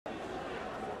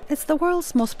It's the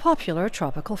world's most popular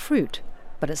tropical fruit,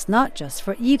 but it's not just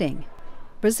for eating.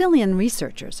 Brazilian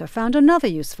researchers have found another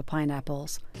use for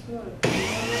pineapples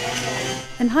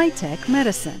in high-tech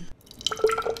medicine.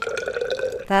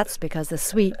 That's because the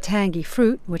sweet, tangy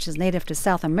fruit, which is native to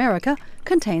South America,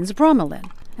 contains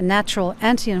bromelain, a natural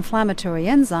anti-inflammatory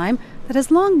enzyme that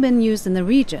has long been used in the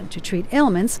region to treat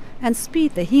ailments and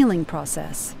speed the healing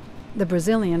process. The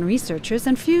Brazilian researchers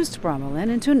infused bromelain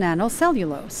into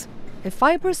nanocellulose, a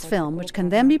fibrous film which can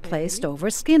then be placed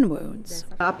over skin wounds.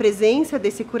 The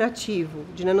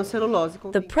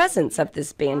presence of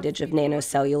this bandage of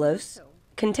nanocellulose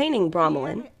containing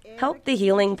bromelain helped the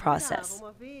healing process,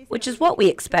 which is what we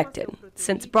expected,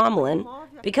 since bromelain,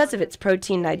 because of its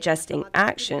protein-digesting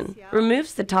action,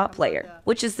 removes the top layer,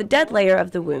 which is the dead layer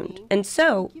of the wound, and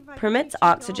so permits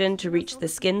oxygen to reach the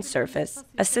skin surface,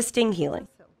 assisting healing.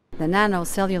 The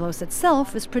nanocellulose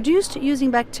itself is produced using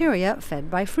bacteria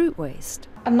fed by fruit waste.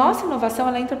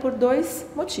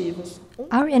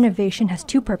 Our innovation has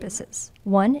two purposes.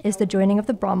 One is the joining of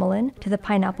the bromelain to the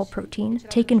pineapple protein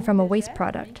taken from a waste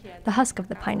product, the husk of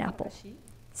the pineapple.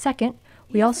 Second,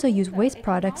 we also use waste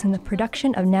products in the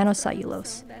production of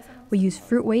nanocellulose. We use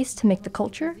fruit waste to make the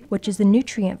culture, which is the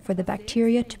nutrient for the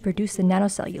bacteria to produce the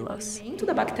nanocellulose.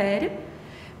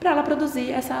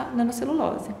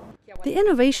 The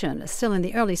innovation is still in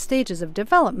the early stages of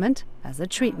development as a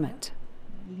treatment.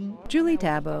 Julie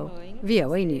Taboh,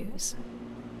 VOA News.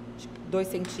 2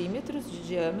 centímetros de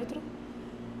diâmetro.